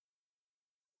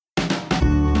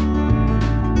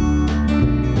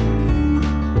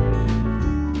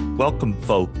Welcome,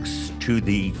 folks, to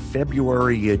the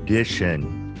February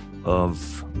edition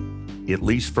of, at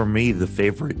least for me, the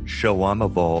favorite show I'm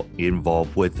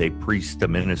involved with, a priest, a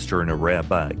minister, and a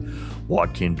rabbi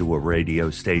walk into a radio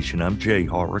station. I'm Jay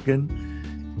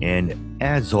Horrigan, and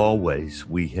as always,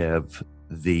 we have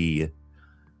the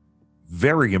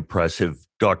very impressive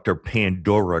Dr.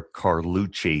 Pandora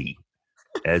Carlucci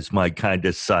as my kind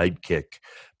of sidekick.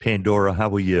 Pandora, how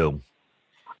are you?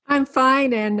 I'm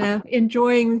fine and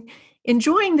enjoying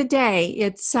the day.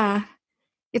 It's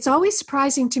always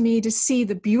surprising to me to see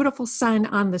the beautiful sun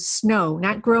on the snow.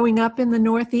 Not growing up in the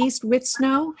Northeast with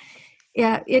snow,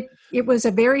 it was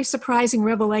a very surprising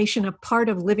revelation, a part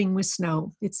of living with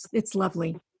snow. It's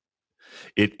lovely.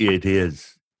 It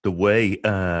is. The way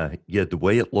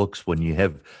it looks when you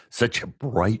have such a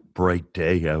bright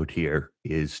day out here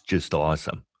is just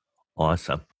awesome.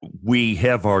 Awesome. We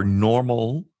have our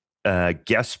normal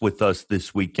guests with us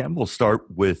this weekend. We'll start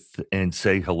with and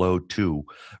say hello to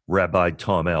Rabbi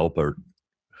Tom Alpert.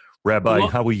 Rabbi, hello.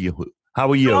 How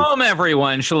are you? Shalom,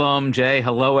 everyone. Shalom, Jay.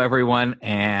 Hello, everyone.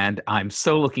 And I'm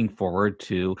so looking forward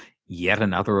to yet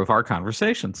another of our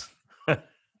conversations.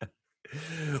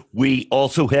 We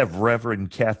also have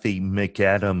Reverend Kathy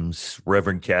McAdams.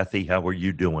 Reverend Kathy, how are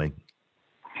you doing?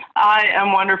 I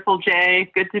am wonderful,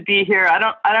 Jay. Good to be here. I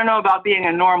don't know about being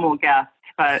a normal guest,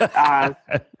 but a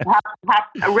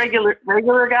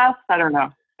regular guest. I don't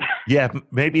know. Yeah,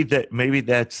 maybe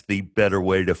that's the better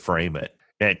way to frame it,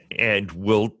 and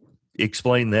we'll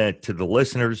explain that to the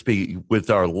listeners. With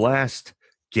our last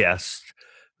guest,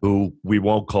 who we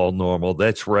won't call normal,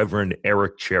 that's Reverend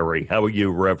Eric Cherry. How are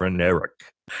you, Reverend Eric?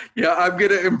 Yeah, I'm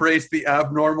going to embrace the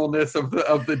abnormalness of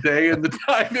the day and the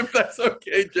time, if that's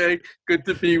okay, Jay. Good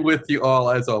to be with you all,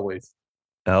 as always.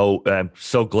 Oh, I'm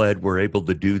so glad we're able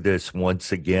to do this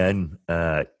once again.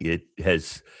 It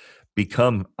has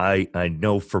become, I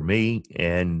know for me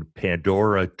and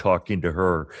Pandora, talking to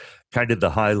her, kind of the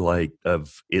highlight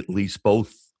of at least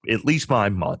my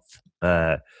month,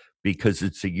 because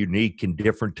it's a unique and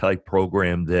different type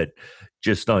program that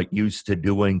just not used to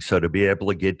doing. So to be able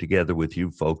to get together with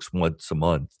you folks once a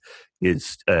month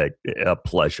is a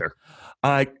pleasure.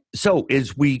 So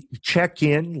as we check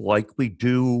in, like we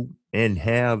do and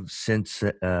have since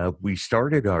we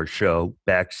started our show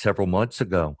back several months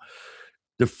ago,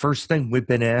 the first thing we've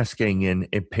been asking, and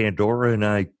Pandora and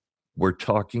I were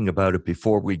talking about it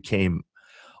before we came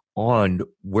on,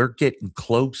 we're getting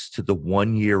close to the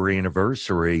 1-year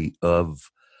anniversary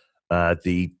of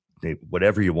the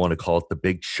whatever you want to call it, the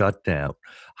big shutdown.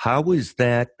 How is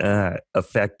that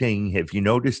affecting? Have you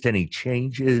noticed any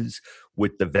changes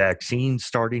with the vaccine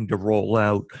starting to roll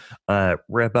out?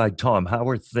 Rabbi Tom, how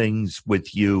are things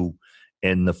with you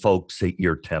and the folks at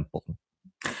your temple?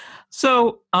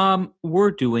 So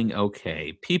we're doing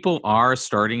okay. People are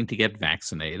starting to get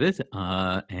vaccinated,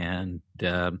 and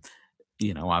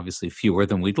obviously fewer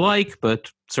than we'd like,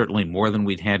 but certainly more than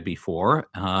we'd had before.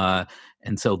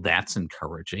 And so that's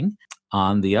encouraging.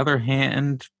 On the other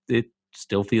hand, it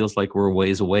still feels like we're a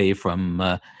ways away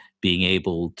from being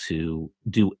able to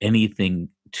do anything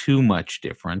too much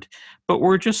different. But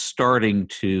we're just starting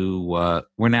to,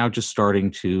 we're now just starting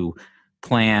to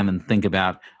plan and think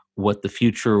about what the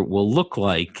future will look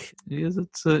like, because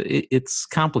it's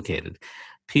complicated.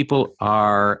 People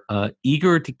are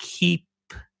eager to keep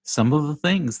some of the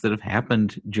things that have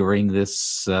happened during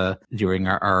this, during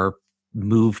our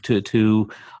move to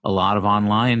a lot of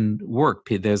online work.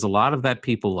 There's a lot of that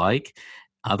people like.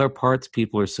 Other parts,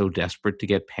 people are so desperate to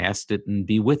get past it and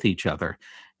be with each other.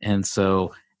 And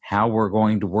so how we're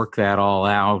going to work that all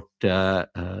out,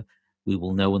 we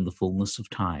will know in the fullness of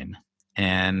time.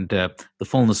 And the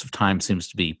fullness of time seems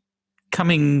to be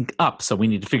coming up, so we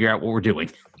need to figure out what we're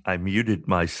doing. I muted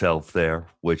myself there,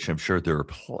 which I'm sure there are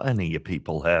plenty of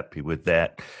people happy with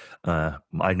that.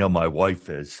 I know my wife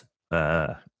is,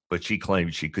 but she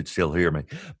claims she could still hear me.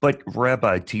 But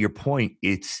Rabbi, to your point,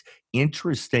 it's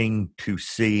interesting to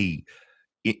see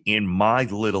in my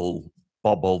little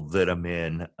bubble that I'm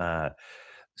in,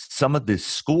 some of the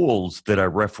schools that I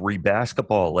referee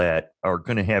basketball at are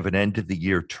going to have an end of the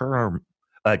year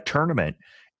tournament.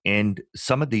 And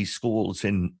some of these schools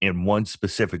in one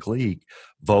specific league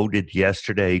voted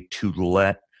yesterday to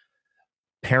let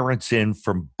parents in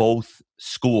from both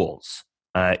schools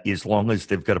as long as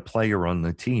they've got a player on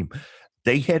the team.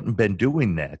 They hadn't been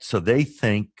doing that. So they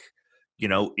think,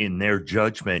 in their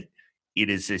judgment, it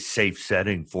is a safe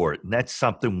setting for it. And that's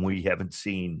something we haven't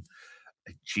seen,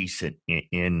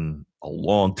 in a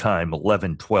long time,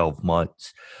 11, 12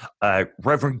 months.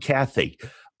 Reverend Kathy,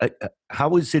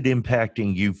 how is it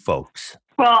impacting you folks?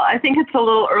 Well, I think it's a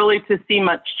little early to see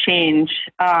much change.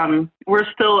 We're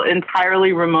still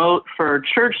entirely remote for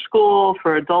church school,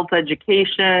 for adult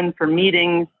education, for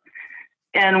meetings.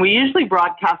 And we usually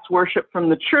broadcast worship from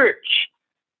the church.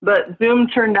 But Zoom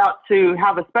turned out to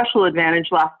have a special advantage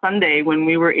last Sunday when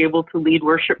we were able to lead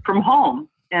worship from home.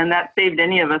 And that saved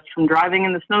any of us from driving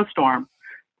in the snowstorm.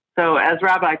 So as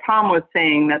Rabbi Tom was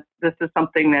saying, that this is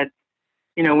something that,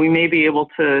 we may be able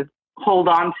to hold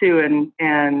on to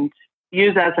and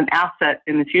use as an asset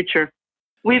in the future.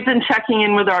 We've been checking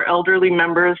in with our elderly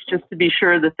members just to be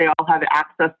sure that they all have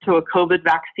access to a COVID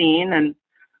vaccine and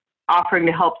offering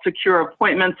to help secure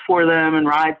appointments for them and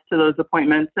rides to those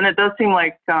appointments. And it does seem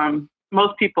like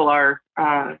most people are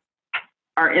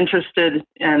interested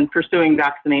in pursuing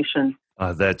vaccination.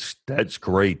 That's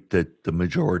great that the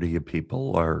majority of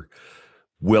people are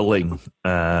willing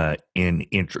and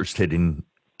interested in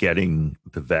getting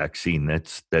the vaccine.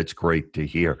 That's great to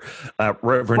hear.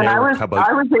 Reverend Eric, how about...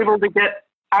 I was able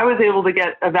to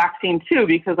get a vaccine too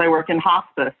because I work in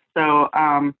hospice. So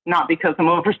not because I'm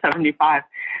over 75.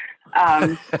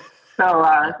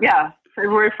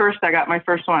 February 1st, I got my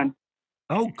first one.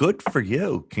 Oh, good for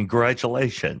you.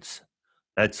 Congratulations.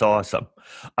 That's awesome.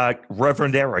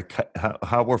 Reverend Eric,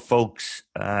 how are folks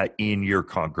in your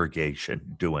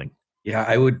congregation doing? Yeah,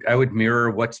 I would mirror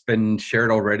what's been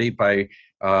shared already by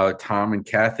Tom and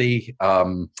Kathy.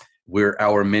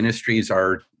 Our ministries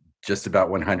are just about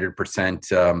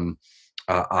 100%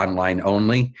 online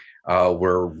only.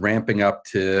 We're ramping up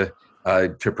to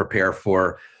prepare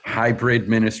for hybrid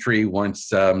ministry once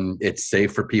it's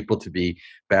safe for people to be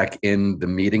back in the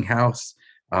meeting house.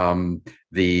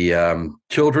 The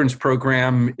children's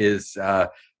program is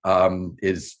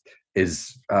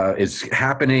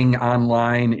happening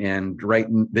online, and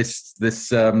this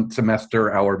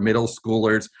semester, our middle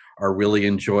schoolers are really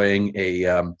enjoying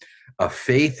a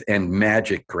faith and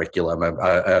magic curriculum.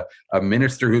 A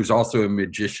minister who's also a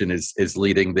magician is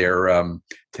leading their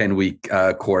 10-week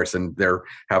course, and they're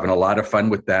having a lot of fun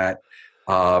with that.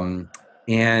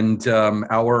 And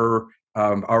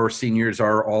our seniors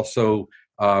are also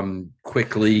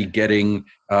quickly getting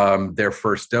their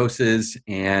first doses,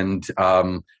 and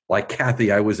like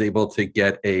Kathy, I was able to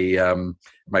get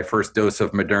my first dose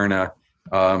of Moderna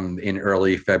in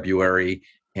early February,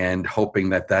 and hoping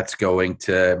that that's going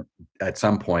to, at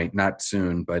some point, not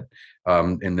soon, but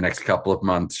in the next couple of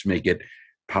months, make it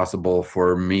possible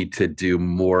for me to do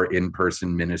more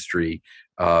in-person ministry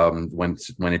when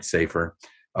it's safer.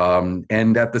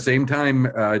 And at the same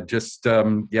time, just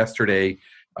yesterday,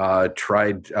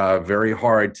 tried very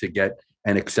hard to get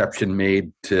an exception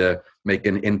made to make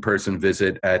an in-person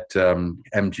visit at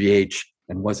MGH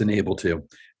and wasn't able to.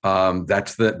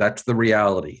 That's the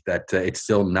reality, that it's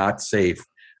still not safe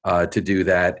to do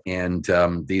that, and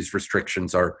these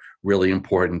restrictions are really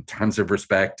important. Tons of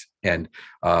respect, and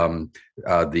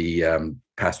the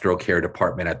pastoral care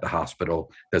department at the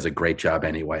hospital does a great job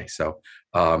anyway. So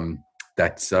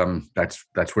that's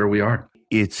where we are.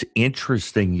 It's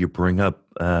interesting you bring up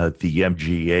the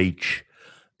MGH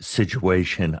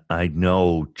situation. I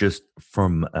know just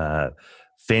from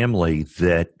family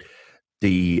that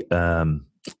the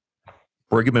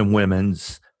Brigham and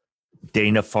Women's,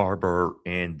 Dana-Farber,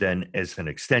 and then as an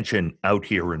extension out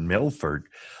here in Milford,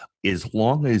 as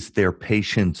long as their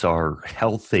patients are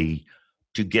healthy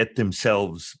to get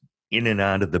themselves in and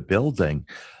out of the building,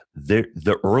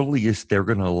 the earliest they're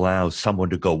going to allow someone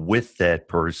to go with that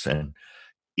person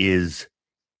is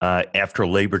after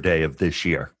Labor Day of this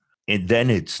year. And then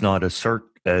it's not a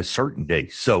certain day.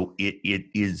 So it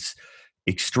is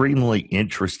extremely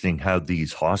interesting how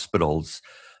these hospitals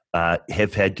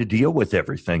have had to deal with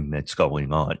everything that's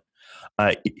going on.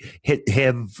 I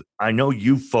know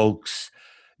you folks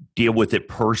deal with it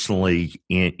personally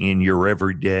in your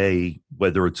everyday,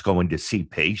 whether it's going to see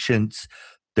patients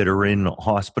that are in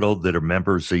hospital that are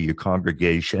members of your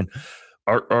congregation.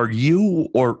 Are you,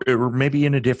 or maybe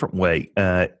in a different way,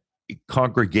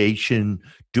 congregation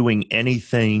doing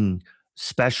anything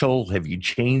special? Have you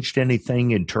changed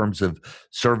anything in terms of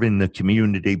serving the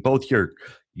community, both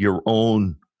your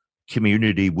own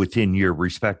community within your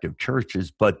respective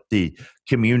churches, but the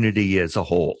community as a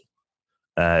whole?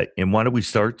 And why don't we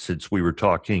start, since we were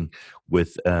talking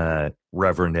with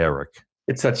Reverend Eric?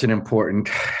 It's such an important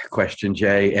question,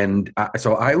 Jay. And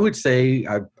so I would say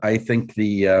I think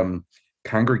the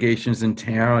congregations in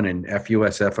town, and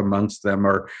FUSF amongst them,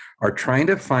 are trying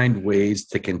to find ways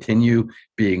to continue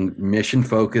being mission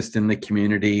focused in the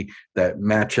community that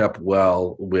match up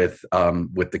well with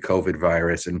the COVID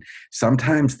virus. And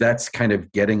sometimes that's kind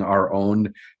of getting our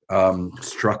own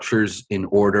structures in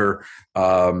order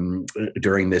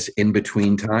during this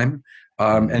in-between time.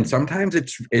 And sometimes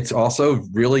it's also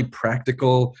really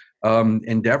practical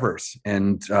endeavors.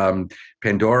 And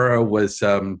Pandora was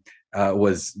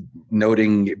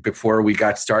noting before we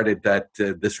got started that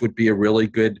this would be a really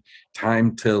good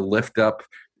time to lift up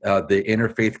the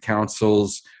Interfaith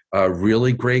Council's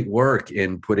really great work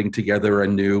in putting together a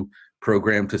new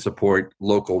program to support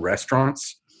local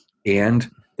restaurants and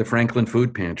the Franklin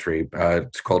Food Pantry.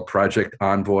 It's called Project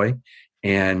Envoy.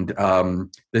 And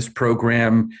this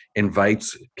program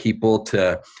invites people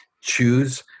to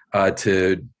choose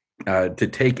to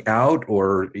take out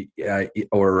or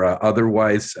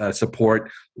otherwise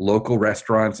support local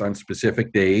restaurants on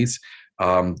specific days.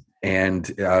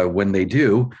 And when they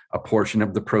do, a portion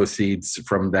of the proceeds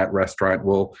from that restaurant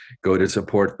will go to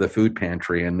support the food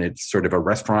pantry. And it's sort of a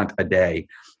restaurant a day.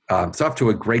 It's off to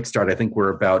a great start. I think we're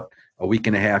about a week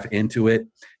and a half into it.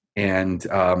 And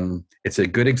it's a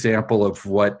good example of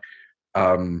what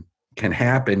can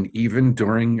happen even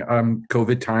during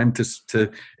COVID time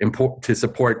to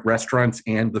support restaurants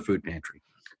and the food pantry.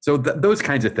 So those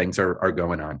kinds of things are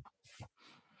going on.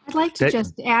 I'd like to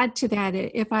just add to that,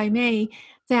 if I may,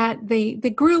 that the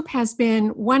group has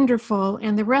been wonderful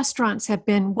and the restaurants have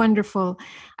been wonderful.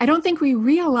 I don't think we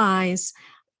realize,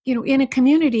 in a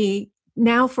community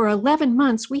now for 11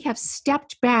 months, we have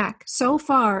stepped back so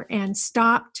far and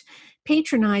stopped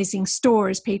patronizing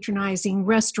stores, patronizing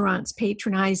restaurants,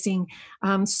 patronizing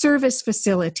service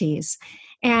facilities.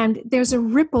 And there's a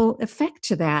ripple effect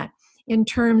to that in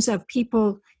terms of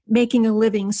people making a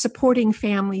living, supporting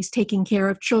families, taking care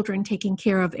of children, taking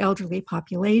care of elderly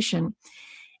population.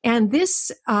 And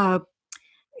this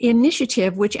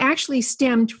initiative, which actually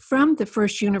stemmed from the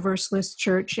First Universalist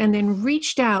Church and then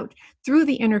reached out through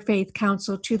the Interfaith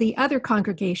Council to the other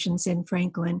congregations in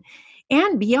Franklin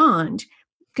and beyond,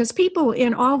 because people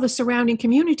in all the surrounding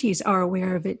communities are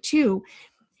aware of it too,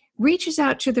 reaches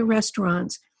out to the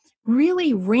restaurants,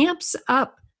 really ramps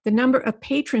up the number of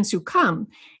patrons who come.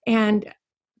 And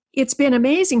it's been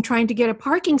amazing trying to get a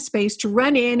parking space to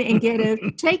run in and get a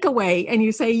takeaway. And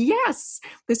you say, yes,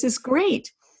 this is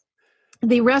great.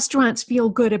 The restaurants feel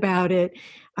good about it.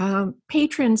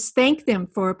 Patrons thank them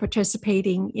for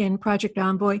participating in Project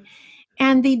Envoy.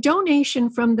 And the donation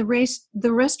from the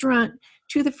restaurant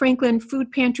to the Franklin Food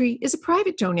Pantry is a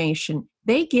private donation.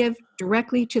 They give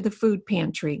directly to the food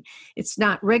pantry. It's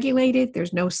not regulated.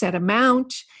 There's no set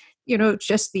amount. It's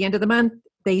just the end of the month,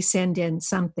 they send in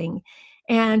something.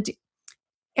 And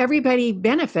everybody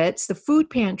benefits. The food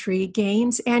pantry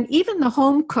gains, and even the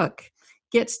home cook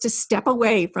gets to step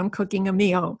away from cooking a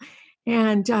meal.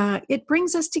 And it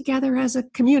brings us together as a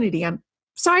community. I'm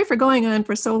sorry for going on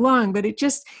for so long, but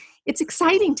it's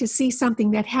exciting to see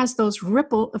something that has those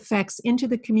ripple effects into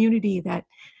the community that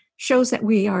shows that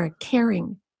we are a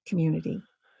caring community.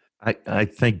 I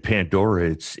think,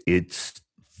 Pandora, it's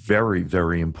very,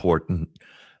 very important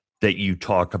that you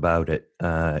talk about it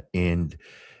and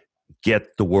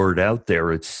get the word out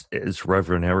there. It's, as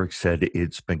Reverend Eric said,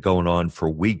 it's been going on for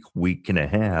a week and a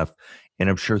half, and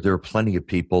I'm sure there are plenty of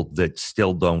people that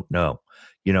still don't know.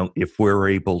 If we're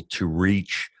able to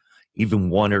reach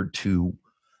even one or two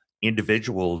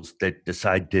individuals that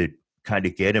decide to kind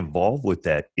of get involved with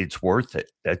that, it's worth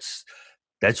it. That's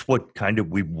what kind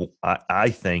of I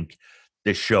think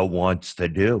the show wants to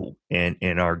do,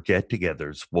 and our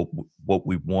get-togethers. What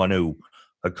we want to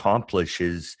accomplish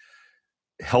is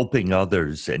helping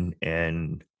others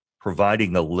and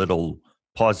providing a little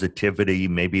positivity,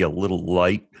 maybe a little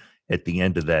light at the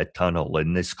end of that tunnel.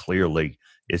 And this clearly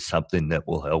is something that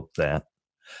will help that.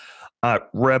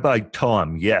 Rabbi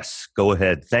Tom, yes, go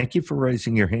ahead. Thank you for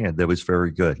raising your hand. That was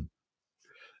very good.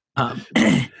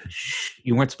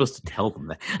 You weren't supposed to tell them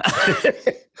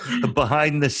that.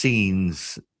 Behind the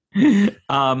scenes.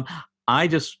 I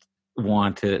just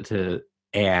want to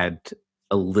add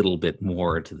a little bit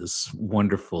more to this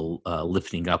wonderful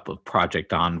lifting up of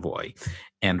Project Envoy,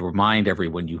 and remind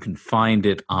everyone you can find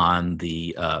it on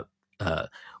the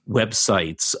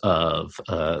websites of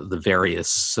the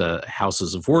various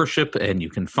houses of worship, and you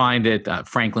can find it at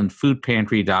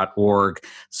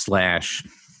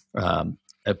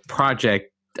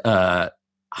franklinfoodpantry.org/project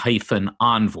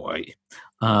 -envoy.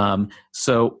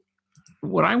 So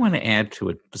what I want to add to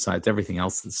it, besides everything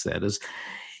else that's said, is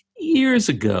years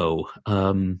ago,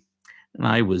 and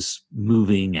I was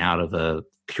moving out of a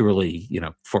purely,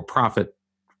 for-profit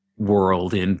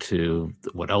world into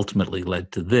what ultimately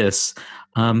led to this.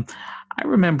 I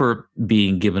remember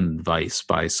being given advice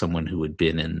by someone who had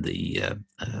been in the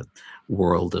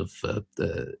world of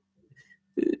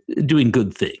doing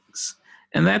good things.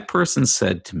 And that person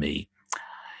said to me,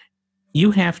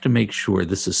 you have to make sure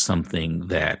this is something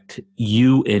that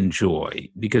you enjoy,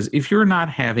 because if you're not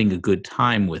having a good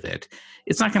time with it,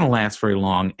 it's not going to last very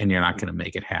long and you're not going to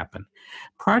make it happen.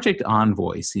 Project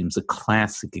Envoy seems a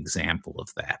classic example of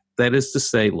that. That is to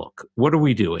say, look, what are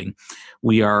we doing?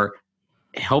 We are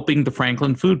helping the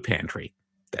Franklin Food Pantry.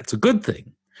 That's a good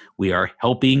thing. We are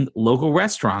helping local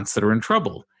restaurants that are in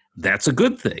trouble. That's a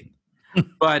good thing.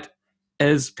 But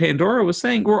as Pandora was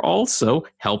saying, we're also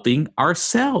helping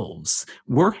ourselves.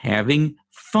 We're having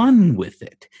fun with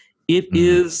it. It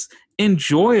is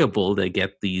enjoyable to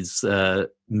get these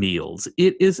meals.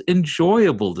 It is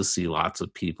enjoyable to see lots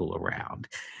of people around.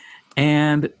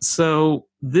 And so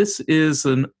this is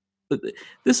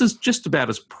just about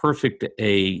as perfect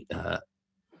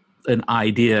an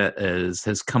idea as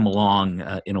has come along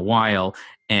in a while,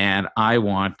 and I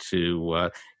want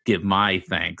to give my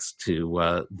thanks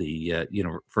to the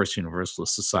First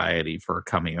Universalist Society for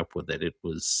coming up with it. It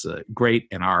was great,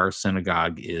 and our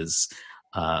synagogue is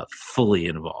fully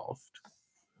involved.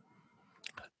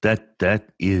 That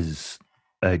is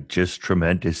just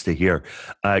tremendous to hear.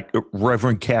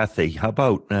 Reverend Kathy, how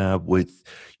about with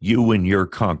you and your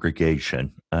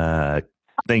congregation?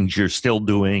 Things you're still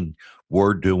doing,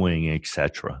 we're doing,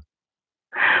 etc.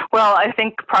 Well, I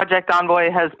think Project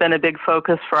Envoy has been a big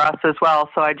focus for us as well.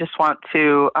 So I just want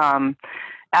to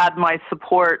add my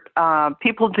support.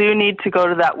 People do need to go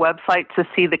to that website to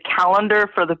see the calendar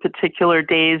for the particular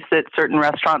days that certain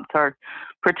restaurants are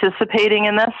participating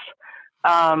in this.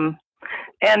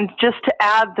 And just to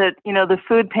add that, the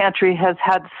food pantry has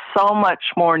had so much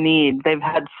more need. They've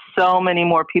had so many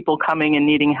more people coming and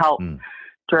needing help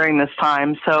during this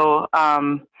time. So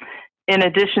in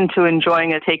addition to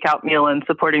enjoying a takeout meal and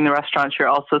supporting the restaurants, you're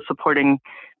also supporting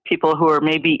people who are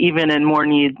maybe even in more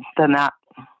need than that.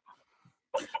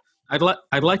 I'd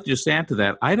like to just add to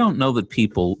that. I don't know that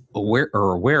people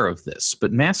are aware of this,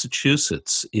 but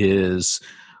Massachusetts is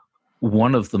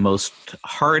one of the most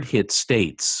hard-hit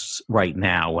states right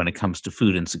now when it comes to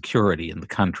food insecurity in the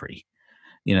country.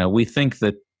 We think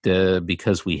that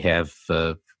because we have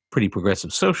pretty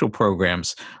progressive social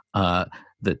programs,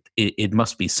 that it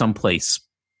must be someplace,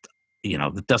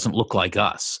 that doesn't look like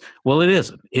us. Well, it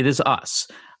isn't. It is us.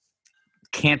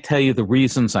 Can't tell you the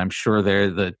reasons. I'm sure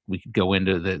that we could go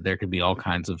into. There could be all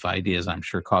kinds of ideas. I'm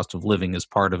sure cost of living is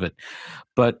part of it.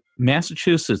 But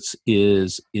Massachusetts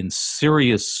is in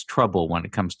serious trouble when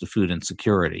it comes to food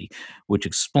insecurity, which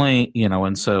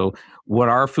and so what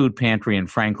our food pantry in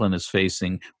Franklin is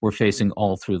facing, we're facing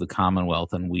all through the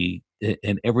Commonwealth,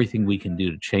 and everything we can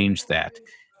do to change that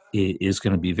is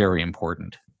going to be very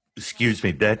important. Excuse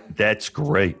me, that's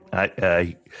great.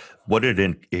 What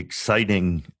an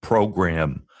exciting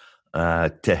program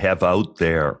to have out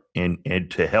there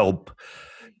and to help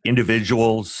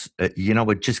individuals.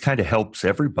 It just kind of helps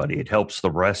everybody. It helps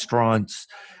the restaurants.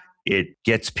 It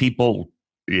gets people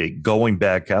going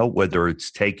back out, whether it's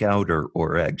takeout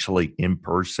or actually in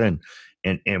person.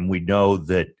 And we know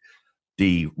that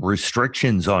the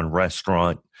restrictions on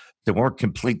restaurant, they weren't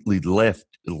completely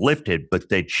lifted, but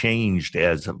they changed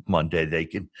as of Monday. They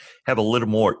can have a little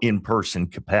more in-person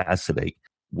capacity,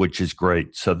 which is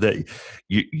great. So that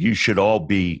you should all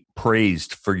be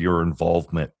praised for your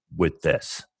involvement with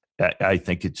this. I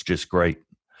think it's just great.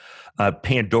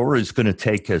 Pandora is going to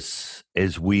take us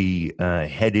as we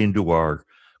head into our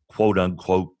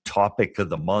quote-unquote topic of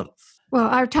the month. Well,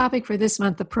 our topic for this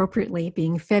month, appropriately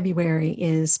being February,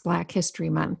 is Black History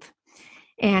Month.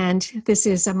 And this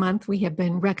is a month we have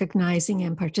been recognizing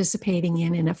and participating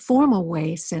in a formal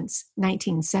way since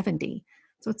 1970.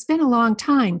 So it's been a long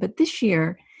time, but this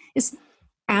year is,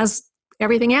 as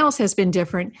everything else has been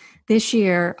different, this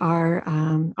year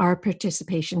our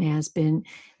participation has been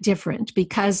different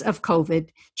because of COVID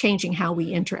changing how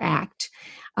we interact.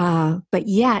 But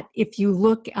yet, if you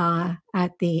look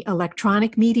at the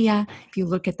electronic media, if you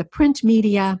look at the print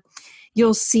media,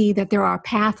 you'll see that there are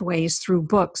pathways through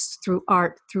books, through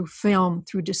art, through film,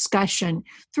 through discussion,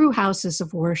 through houses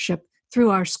of worship, through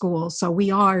our schools. So we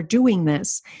are doing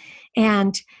this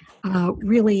and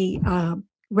really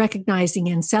recognizing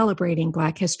and celebrating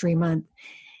Black History Month.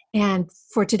 And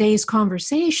for today's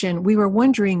conversation, we were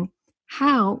wondering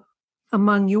how,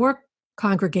 among your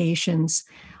congregations,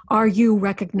 are you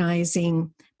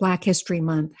recognizing Black History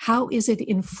Month? How is it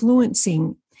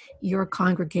influencing your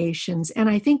congregations? And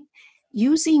I think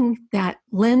using that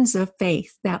lens of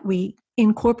faith that we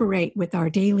incorporate with our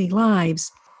daily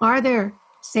lives, are there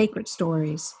sacred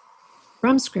stories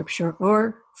from Scripture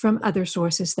or from other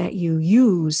sources that you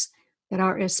use that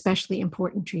are especially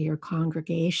important to your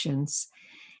congregations?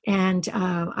 And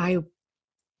I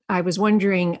was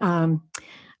wondering,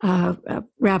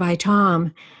 Rabbi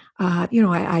Tom,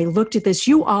 I looked at this.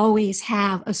 You always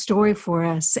have a story for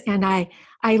us, and I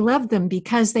love them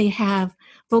because they have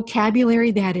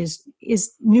vocabulary that is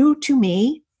new to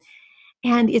me,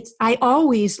 and I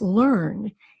always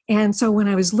learn. And so when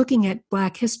I was looking at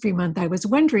Black History Month, I was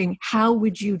wondering, how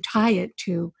would you tie it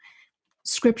to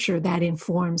scripture that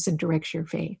informs and directs your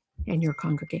faith and your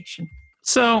congregation?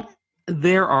 So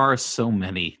there are so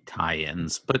many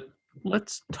tie-ins, but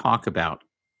let's talk about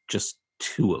just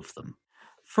two of them.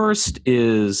 First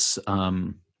is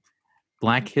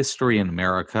Black history in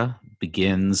America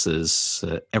begins, as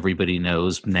everybody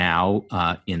knows now,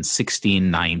 in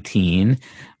 1619,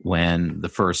 when the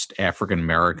first African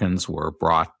Americans were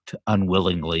brought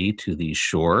unwillingly to these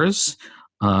shores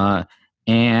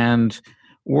and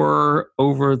were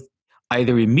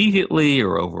either immediately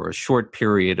or over a short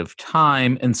period of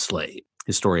time enslaved.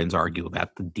 Historians argue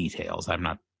about the details. I'm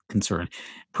not concerned.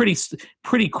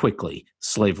 Pretty quickly,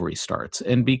 slavery starts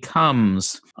and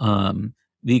becomes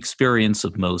the experience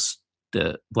of most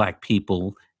Black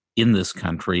people in this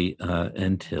country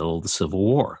until the Civil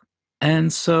War.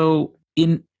 And so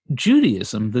in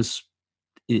Judaism, this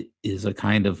is a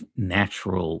kind of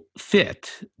natural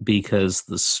fit, because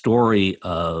the story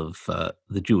of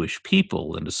the Jewish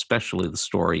people, and especially the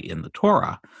story in the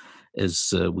Torah,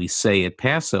 as we say at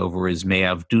Passover, is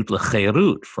me'avdut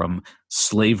lecherut, from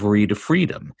slavery to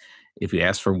freedom. If you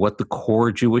ask for what the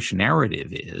core Jewish narrative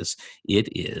is, it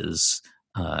is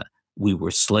we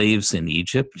were slaves in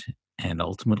Egypt and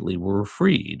ultimately were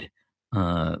freed.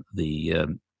 The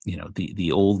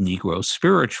old Negro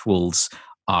spirituals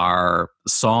are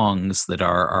songs that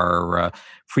are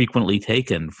frequently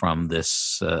taken from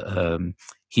this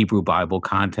Hebrew Bible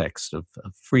context of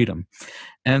freedom.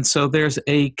 And so there's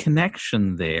a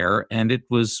connection there, and it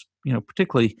was,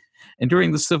 particularly, and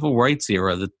during the Civil Rights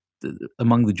era,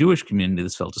 among the Jewish community,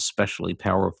 this felt especially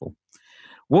powerful.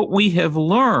 What we have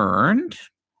learned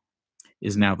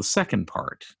is now the second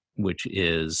part, which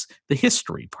is the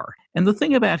history part. And the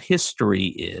thing about history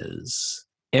is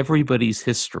everybody's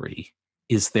history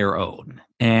is their own.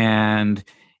 And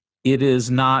it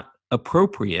is not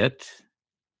appropriate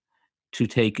to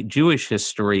take Jewish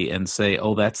history and say,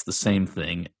 oh, that's the same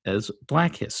thing as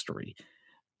Black history.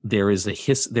 There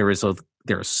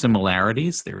are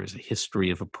similarities. There is a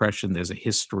history of oppression. There's a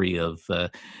history of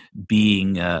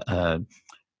being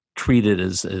treated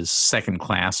as second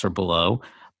class or below.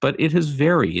 But it has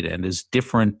varied and is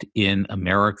different in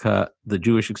America. The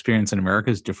Jewish experience in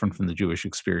America is different from the Jewish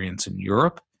experience in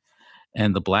Europe.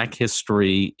 And the Black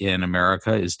history in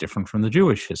America is different from the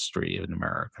Jewish history in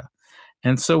America.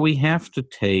 And so we have to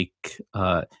take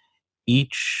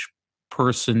each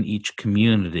person, each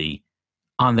community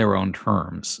on their own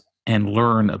terms and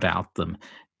learn about them,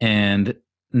 and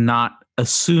not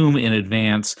assume in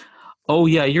advance, oh,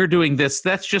 yeah, you're doing this.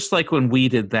 That's just like when we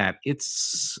did that.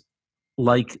 It's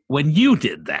like when you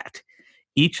did that.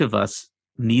 Each of us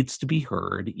needs to be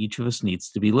heard. Each of us needs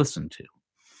to be listened to.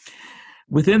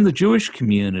 Within the Jewish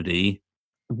community,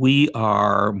 we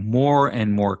are more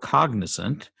and more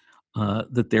cognizant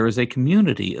that there is a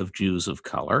community of Jews of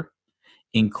color,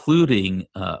 including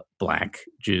Black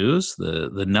Jews.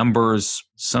 The numbers,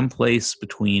 someplace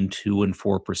between 2 and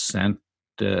 4%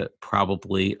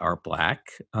 probably are Black,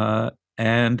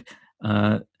 and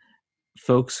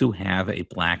folks who have a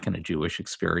Black and a Jewish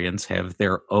experience have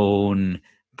their own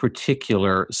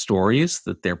particular stories,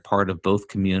 that they're part of both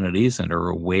communities and are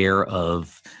aware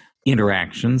of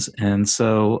interactions. And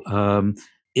so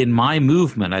in my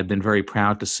movement, I've been very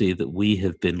proud to see that we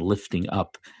have been lifting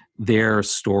up their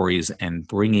stories and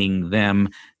bringing them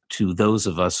to those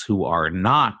of us who are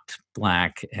not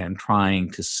Black, and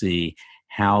trying to see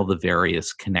how the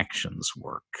various connections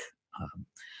work.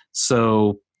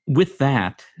 So with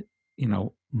that,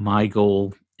 my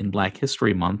goal in Black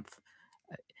History Month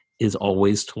is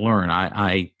always to learn.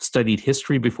 I studied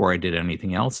history before I did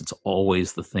anything else. It's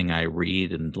always the thing I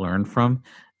read and learn from.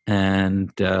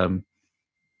 And,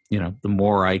 the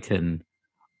more I can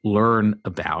learn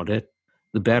about it,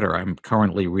 the better. I'm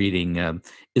currently reading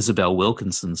Isabel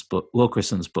Wilkerson's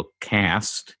book,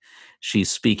 Caste.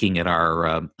 She's speaking at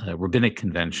our rabbinic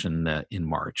convention in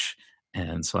March.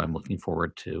 And so I'm looking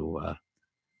forward to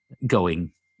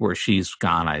going where she's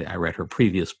gone. I read her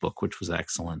previous book, which was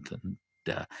excellent. And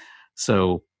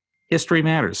so history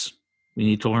matters. We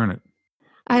need to learn it.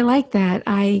 I like that.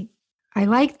 I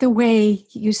like the way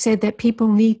you said that people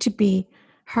need to be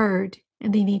heard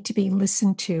and they need to be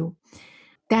listened to.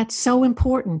 That's so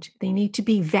important. They need to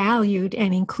be valued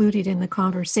and included in the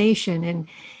conversation. And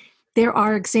there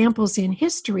are examples in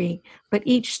history, but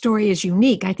each story is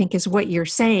unique, I think, is what you're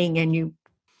saying. And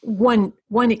one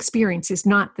experience is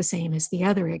not the same as the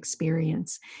other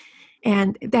experience.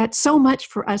 And that's so much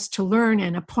for us to learn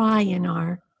and apply in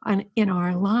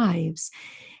our lives.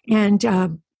 And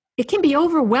it can be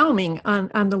overwhelming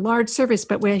on the large surface,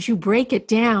 but as you break it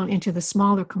down into the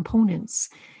smaller components,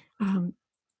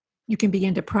 you can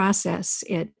begin to process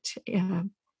it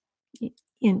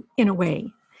in a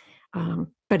way.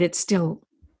 But it's still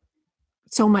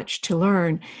so much to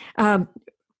learn.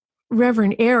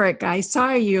 Reverend Eric, I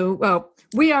saw you. Well,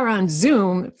 we are on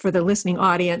Zoom for the listening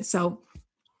audience. So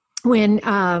when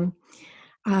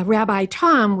Rabbi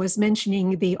Tom was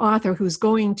mentioning the author who's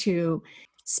going to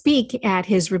speak at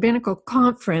his rabbinical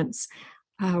conference,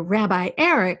 Rabbi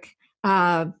Eric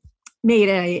made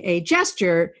a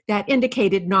gesture that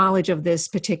indicated knowledge of this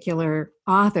particular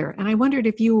author. And I wondered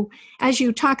if you, as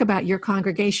you talk about your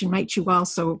congregation, might you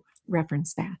also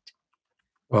reference that?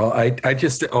 Well, I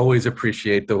just always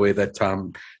appreciate the way that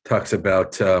Tom talks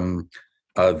about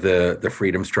the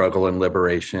freedom struggle and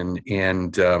liberation,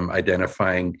 and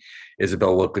identifying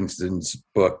Isabel Wilkinson's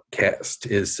book Caste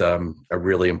is a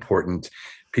really important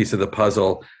piece of the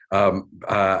puzzle.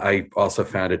 I also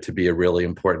found it to be a really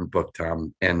important book,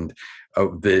 Tom, and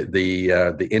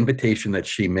the invitation that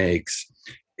she makes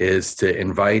is to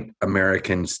invite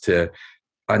Americans to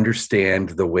understand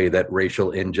the way that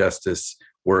racial injustice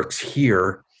works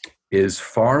here is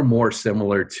far more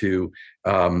similar to,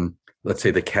 let's say,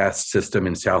 the caste system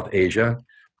in South Asia,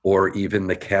 or even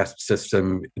the caste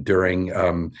system during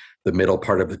the middle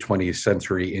part of the 20th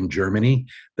century in Germany,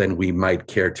 than we might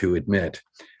care to admit.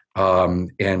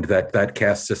 And that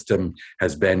caste system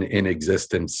has been in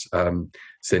existence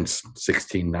since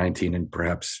 1619 and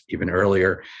perhaps even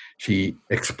earlier. She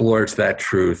explores that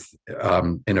truth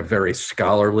in a very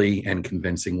scholarly and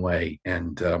convincing way.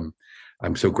 And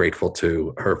I'm so grateful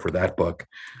to her for that book.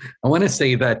 I want to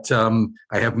say that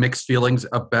I have mixed feelings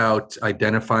about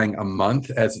identifying a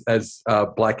month as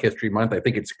Black History Month. I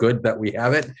think it's good that we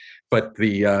have it, but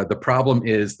the problem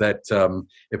is that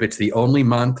if it's the only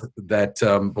month that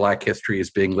Black history is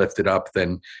being lifted up,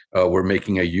 then we're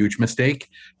making a huge mistake.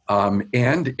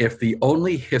 And if the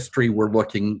only history we're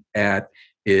looking at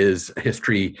is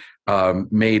history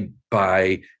made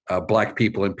by Black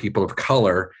people and people of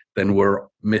color, then we're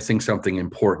missing something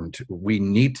important. We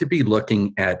need to be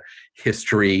looking at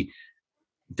history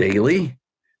daily,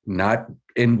 not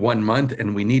in 1 month,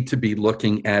 and we need to be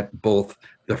looking at both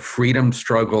the freedom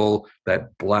struggle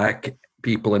that Black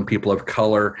people and people of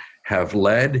color have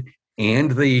led,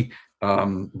 and the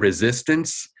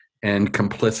resistance and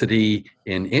complicity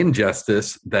in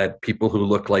injustice that people who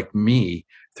look like me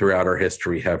throughout our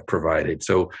history have provided.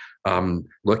 So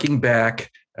looking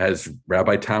back, as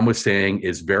Rabbi Tom was saying,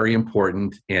 is very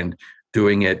important, and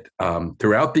doing it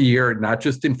throughout the year, not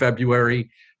just in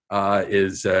February,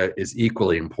 is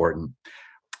equally important.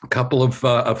 A couple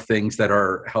of things that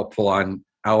are helpful on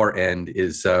our end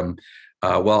is,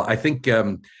 well, I think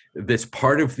this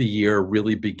part of the year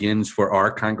really begins for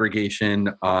our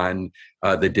congregation on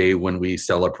the day when we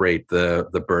celebrate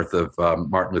the birth of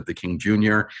Martin Luther King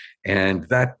Jr., and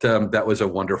that was a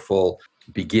wonderful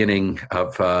beginning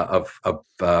of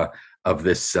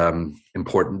this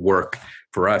important work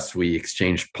for us. We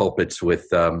exchanged pulpits with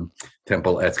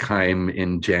Temple Etz Chaim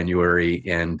in January,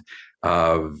 and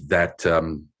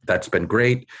that's been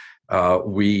great.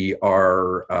 We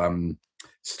are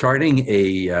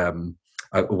starting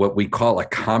what we call a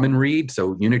common read.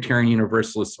 So Unitarian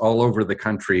Universalists all over the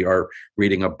country are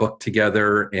reading a book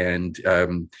together and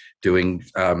doing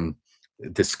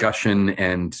discussion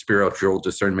and spiritual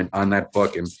discernment on that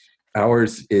book. And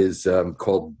ours is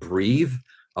called Breathe,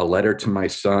 A Letter to My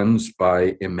Sons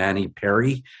by Imani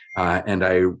Perry. And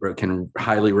I can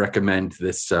highly recommend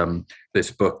this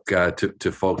book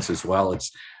to folks as well.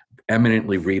 It's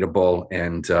eminently readable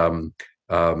and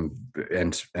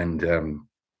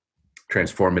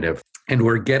transformative. And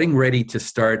we're getting ready to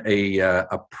start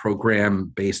a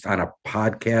program based on a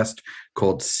podcast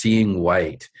called Seeing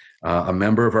White. A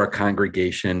member of our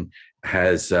congregation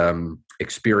has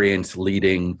experience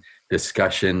leading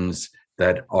discussions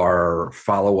that are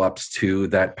follow-ups to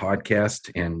that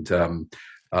podcast, and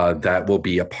that will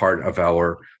be a part of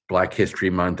our Black History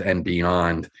Month and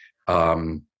beyond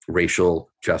racial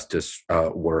justice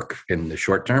work in the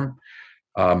short term.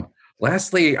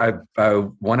 Lastly, I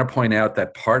want to point out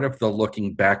that part of the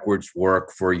looking backwards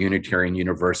work for Unitarian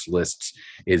Universalists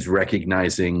is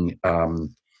recognizing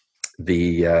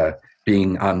the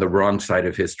being on the wrong side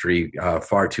of history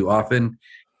far too often,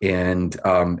 and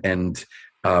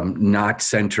not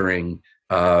centering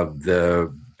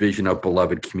the vision of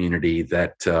beloved community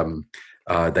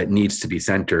that needs to be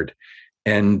centered.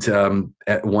 And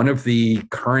one of the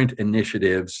current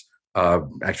initiatives,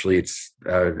 actually it's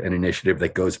an initiative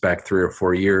that goes back 3 or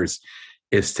 4 years,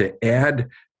 is to add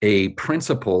a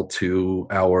principle to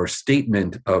our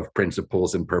statement of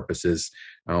principles and purposes.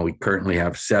 We currently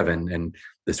have 7, and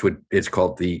it's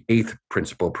called the 8th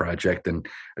Principle Project. And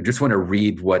I just want to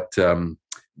read what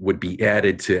would be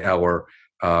added to our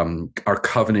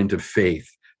covenant of faith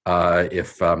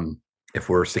if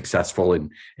we're successful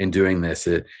in doing this.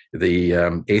 The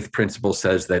 8th principle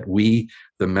says that we,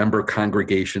 the member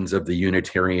congregations of the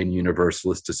Unitarian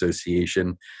Universalist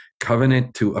Association,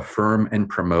 covenant to affirm and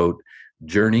promote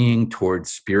journeying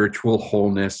towards spiritual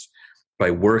wholeness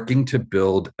by working to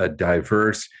build a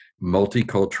diverse,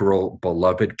 multicultural,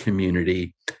 beloved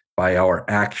community by our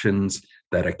actions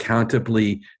that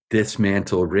accountably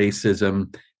dismantle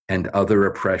racism and other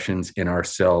oppressions in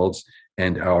ourselves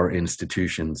and our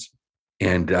institutions.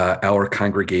 And our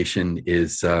congregation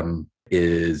is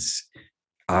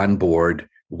on board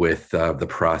with the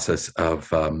process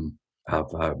of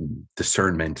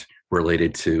discernment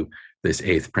related to this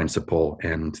 8th principle,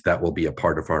 and that will be a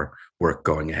part of our work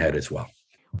going ahead as well.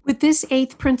 Would this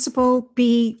 8th principle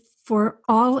be for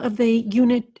all of the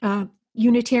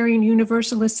Unitarian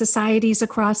Universalist societies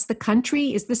across the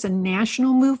country? Is this a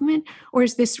national movement, or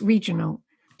is this regional?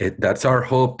 That's our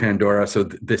hope, Pandora. So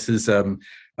this is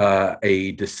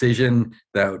a decision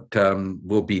that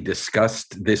will be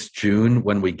discussed this June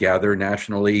when we gather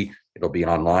nationally. It'll be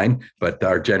online, but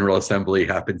our General Assembly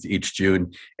happens each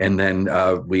June. And then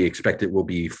we expect it will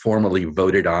be formally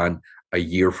voted on a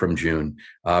year from June.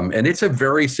 And it's a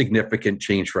very significant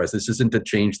change for us. This isn't a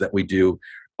change that we do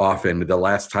often. The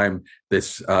last time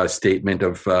this statement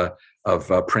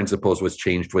of principles was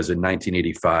changed was in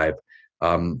 1985.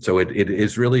 So it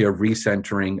is really a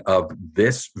recentering of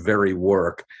this very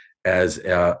work as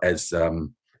at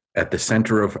the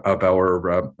center of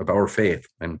our faith.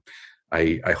 And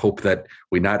I hope that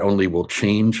we not only will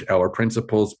change our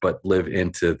principles, but live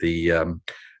into the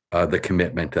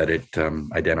commitment that it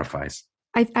identifies.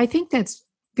 I think that's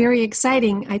very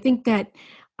exciting. I think that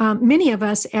many of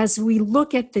us, as we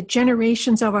look at the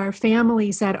generations of our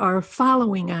families that are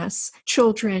following us,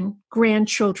 children,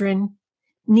 grandchildren,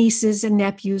 nieces and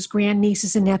nephews,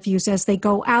 grandnieces and nephews, as they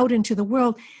go out into the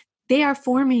world, they are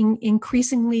forming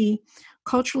increasingly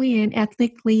culturally and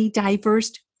ethnically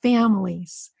diverse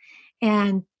families.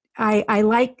 And I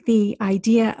like the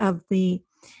idea of the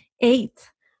 8th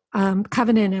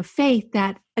covenant of faith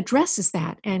that addresses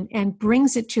that and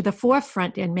brings it to the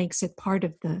forefront and makes it part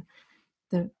of the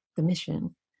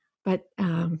mission. But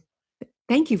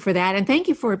thank you for that. And thank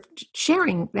you for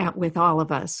sharing that with all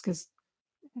of us, because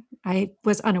I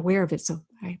was unaware of it, so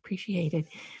I appreciate it.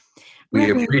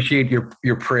 We appreciate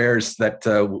your prayers that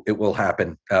it will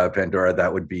happen, Pandora.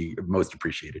 That would be most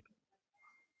appreciated.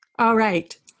 All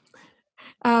right.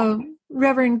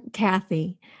 Reverend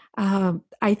Kathy,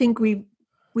 I think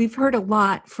we've heard a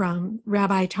lot from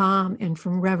Rabbi Tom and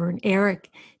from Reverend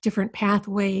Eric, different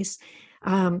pathways,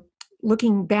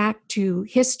 looking back to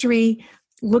history,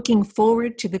 looking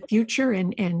forward to the future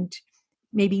and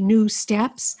maybe new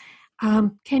steps.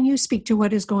 Can you speak to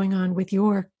what is going on with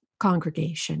your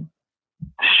congregation?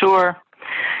 Sure.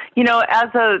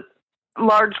 As a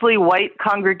largely white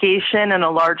congregation and a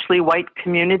largely white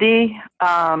community,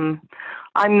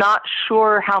 I'm not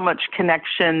sure how much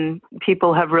connection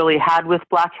people have really had with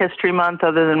Black History Month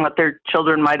other than what their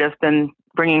children might have been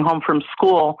bringing home from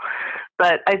school.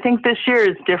 But I think this year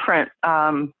is different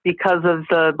because of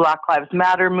the Black Lives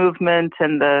Matter movement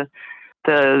and the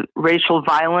racial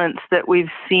violence that we've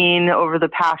seen over the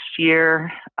past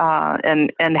year,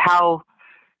 and how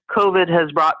COVID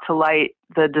has brought to light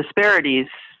the disparities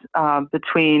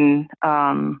between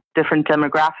different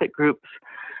demographic groups.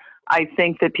 I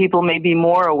think that people may be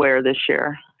more aware this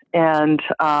year. And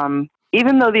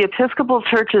even though the Episcopal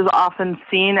Church is often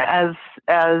seen as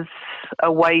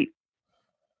a white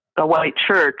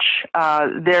church,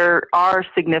 there are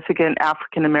significant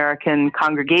African American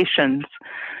congregations.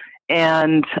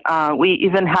 And we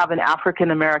even have an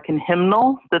African American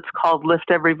hymnal that's called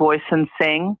Lift Every Voice and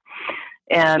Sing.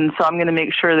 And so I'm going to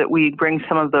make sure that we bring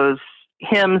some of those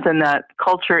hymns and that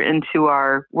culture into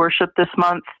our worship this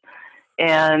month,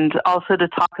 and also to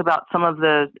talk about some of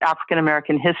the African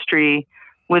American history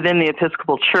within the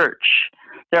Episcopal Church.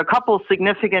 There are a couple of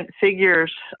significant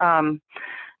figures.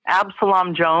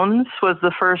 Absalom Jones was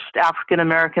the first African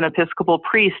American Episcopal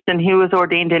priest, and he was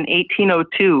ordained in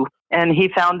 1802. And he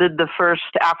founded the first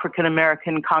African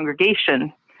American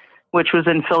congregation, which was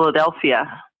in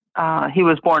Philadelphia. He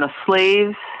was born a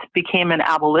slave, became an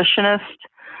abolitionist,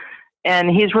 And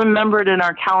he's remembered in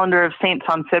our calendar of saints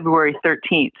on February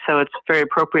 13th, so it's very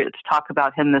appropriate to talk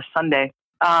about him this Sunday.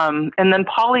 And then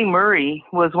Polly Murray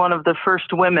was one of the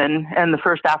first women and the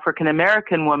first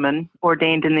African-American woman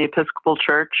ordained in the Episcopal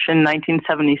Church in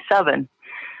 1977.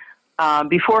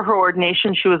 Before her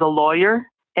ordination, she was a lawyer,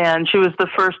 and she was the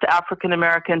first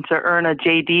African-American to earn a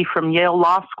JD from Yale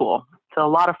Law School. So a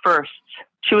lot of firsts.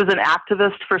 She was an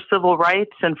activist for civil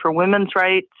rights and for women's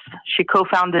rights. She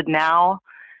co-founded NOW,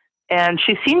 and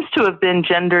she seems to have been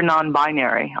gender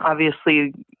non-binary.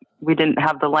 Obviously, we didn't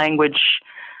have the language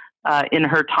in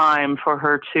her time for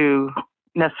her to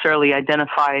necessarily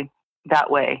identify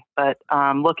that way. But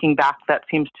looking back, that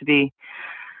seems to be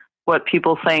what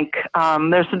people think.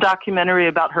 There's a documentary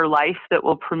about her life that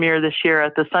will premiere this year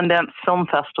at the Sundance Film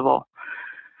Festival.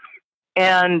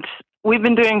 And we've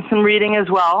been doing some reading as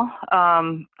well.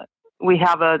 We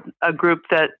have a group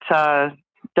that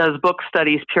does book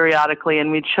studies periodically,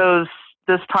 and we chose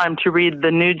this time to read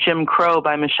The New Jim Crow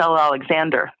by Michelle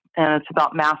Alexander. And it's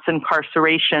about mass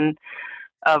incarceration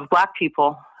of Black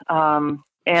people.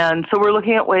 And so we're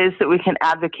looking at ways that we can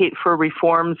advocate for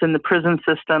reforms in the prison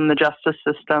system, the justice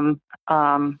system,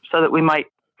 so that we might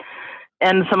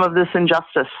end some of this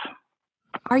injustice.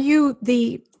 Are you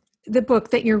the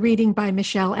book that you're reading by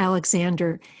Michelle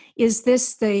Alexander? Is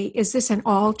this an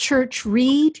all church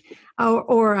read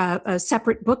or a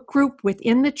separate book group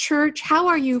within the church? How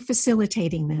are you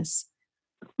facilitating this?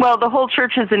 Well, the whole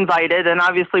church is invited, and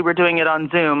obviously we're doing it on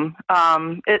Zoom.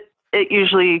 It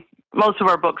usually, most of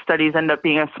our book studies end up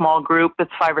being a small group.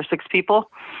 It's 5 or 6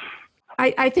 people.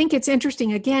 I think it's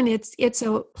interesting. Again, it's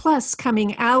a plus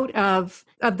coming out of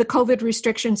the COVID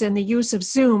restrictions and the use of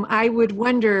Zoom. I would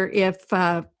wonder if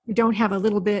we don't have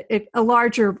a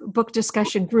larger book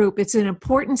discussion group. It's an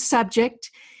important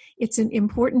subject. It's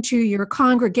important to your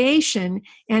congregation,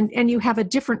 and you have a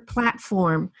different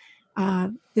platform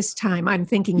this time. I'm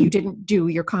thinking you didn't do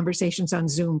your conversations on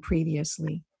Zoom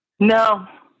previously. No.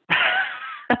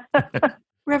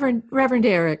 Reverend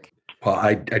Eric. Well,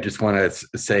 I just want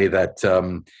to say that,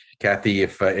 Kathy,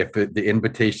 if the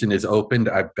invitation is opened,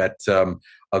 I bet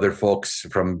other folks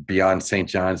from beyond St.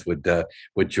 John's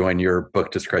would join your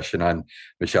book discussion on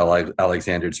Michelle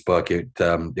Alexander's book.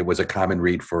 It was a common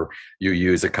read for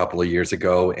UUs a couple of years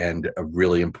ago, and a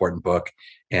really important book.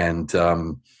 And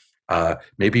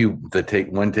maybe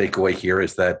one takeaway here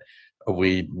is that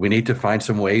we need to find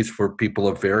some ways for people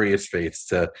of various faiths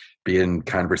to be in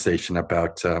conversation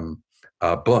about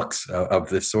books of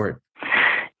this sort.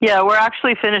 Yeah, we're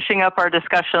actually finishing up our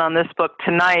discussion on this book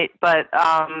tonight, but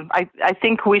I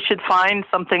think we should find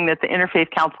something that the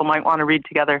Interfaith Council might want to read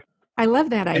together. I love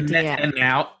that idea.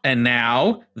 And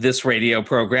now this radio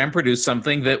program produced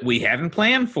something that we hadn't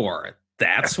planned for.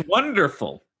 That's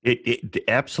wonderful. It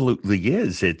absolutely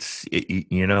is. It's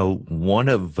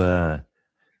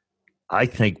I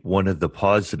think one of the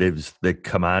positives that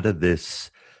come out of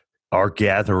this, our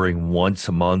gathering once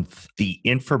a month, the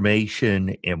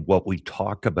information and what we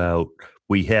talk about,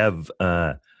 we have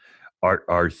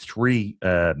our 3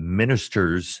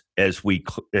 ministers, as we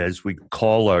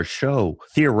call our show,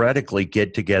 theoretically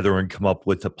get together and come up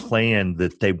with a plan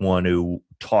that they want to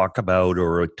talk about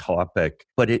or a topic.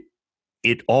 But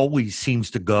it always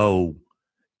seems to go,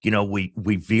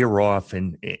 we veer off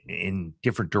in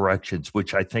different directions,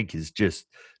 which I think is just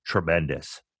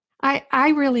tremendous. I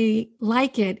really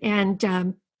like it.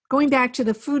 And going back to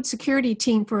the food security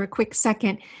team for a quick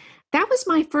second, that was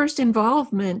my first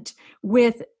involvement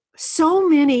with so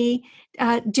many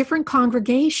different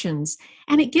congregations.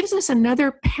 And it gives us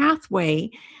another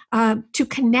pathway to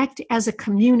connect as a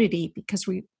community, because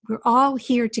we're all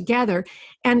here together.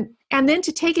 And then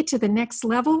to take it to the next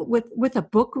level with a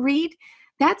book read,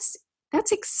 that's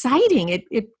exciting.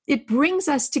 It brings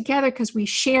us together because we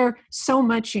share so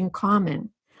much in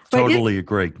common. Totally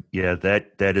agree. Yeah,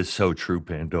 that is so true,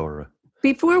 Pandora.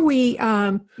 Before we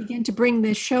begin to bring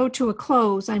this show to a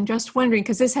close, I'm just wondering,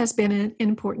 because this has been an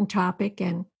important topic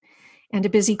and a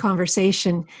busy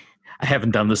conversation. I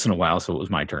haven't done this in a while, so it was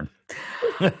my turn.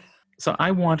 So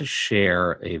I want to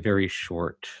share a very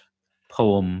short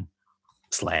poem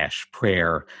 /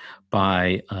 prayer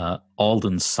by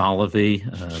Alden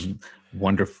Solovey,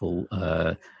 wonderful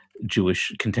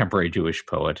contemporary Jewish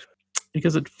poet,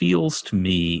 because it feels to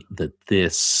me that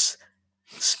this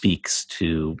speaks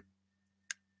to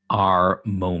our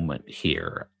moment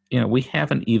here. We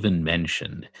haven't even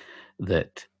mentioned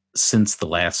that since the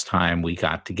last time we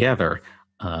got together,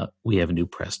 we have a new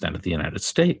president of the United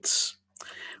States.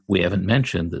 We haven't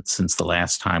mentioned that since the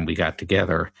last time we got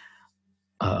together,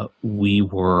 we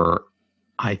were,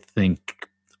 I think,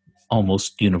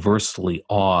 almost universally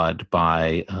awed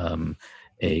by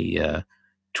a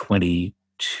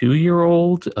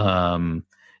 22-year-old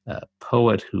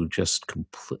poet who just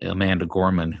Amanda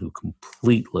Gorman, who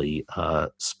completely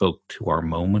spoke to our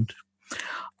moment.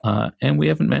 And we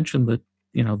haven't mentioned that,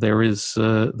 there is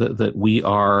that we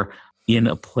are in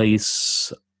a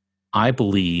place, I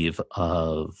believe,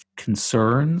 of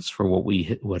concerns for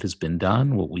what has been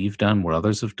done, what we've done, what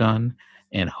others have done,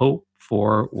 and hope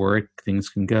for where things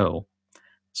can go.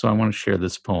 So I want to share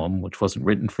this poem, which wasn't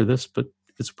written for this, but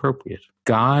it's appropriate.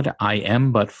 God, I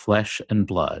am but flesh and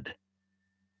blood,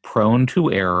 prone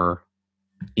to error,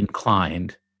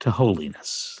 inclined to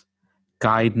holiness.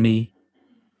 Guide me,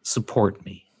 support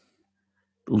me,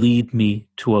 lead me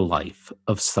to a life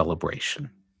of celebration.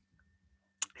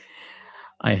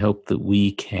 I hope that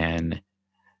we can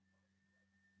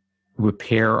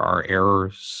repair our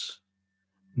errors,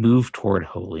 move toward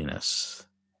holiness,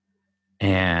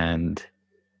 and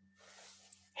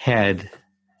head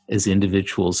as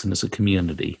individuals and as a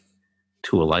community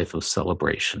to a life of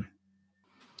celebration.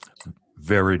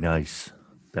 Very nice.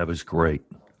 That was great.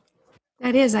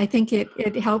 That is, I think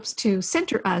it helps to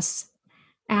center us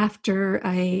after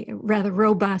a rather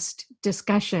robust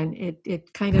discussion.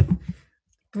 It kind of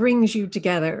brings you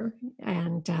together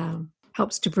and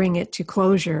helps to bring it to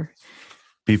closure.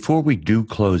 Before we do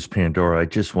close, Pandora, I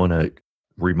just want to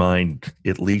remind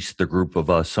at least the group of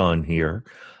us on here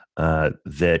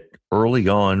that early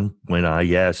on when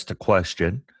I asked a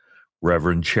question,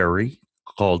 Reverend Cherry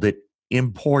called it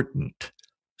important.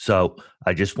 So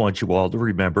I just want you all to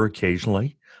remember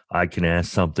occasionally I can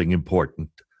ask something important.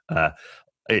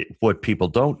 What people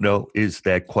don't know is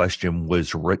that question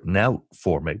was written out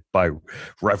for me by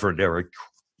Reverend Eric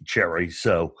Cherry.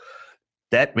 So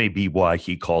that may be why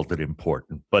he called it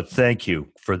important. But thank you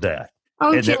for that.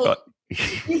 Oh, And Jay,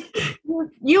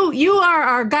 you are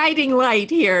our guiding light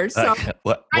here. So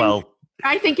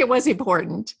I think it was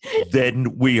important.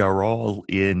 Then we are all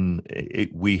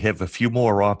we have a few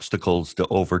more obstacles to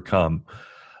overcome.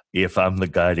 If I'm the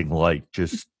guiding light,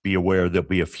 just be aware there'll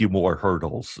be a few more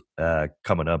hurdles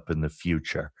coming up in the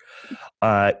future.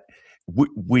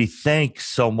 We thank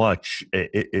so much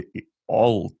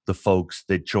all the folks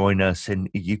that join us and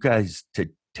you guys to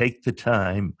take the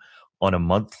time on a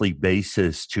monthly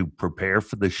basis to prepare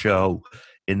for the show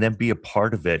and then be a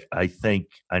part of it. I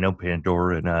know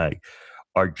Pandora and I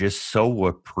are just so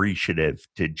appreciative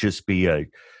to just be a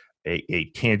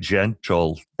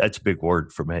tangential, that's a big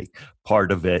word for me,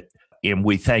 part of it. And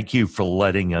we thank you for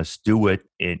letting us do it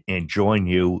and join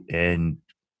you. And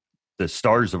the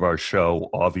stars of our show,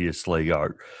 obviously,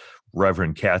 are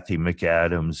Reverend Kathy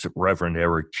McAdams, Reverend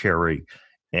Eric Cherry,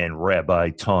 and Rabbi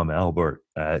Tom Alpert.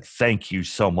 Thank you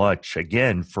so much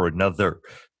again for another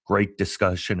great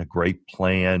discussion, a great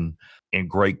plan, and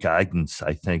great guidance,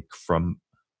 I think, from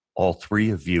all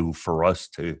three of you for us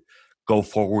to go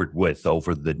forward with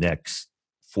over the next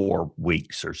 4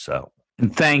 weeks or so.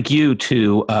 And thank you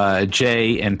to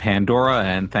Jay and Pandora,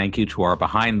 and thank you to our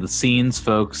behind-the-scenes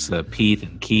folks, Pete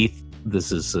and Keith.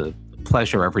 This is a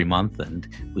pleasure every month, and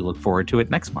we look forward to it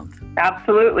next month.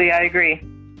 Absolutely, I agree.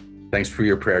 Thanks for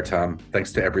your prayer, Tom.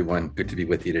 Thanks to everyone. Good to be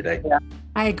with you today.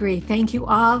 I agree. Thank you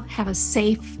all. Have a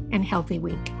safe and healthy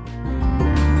week.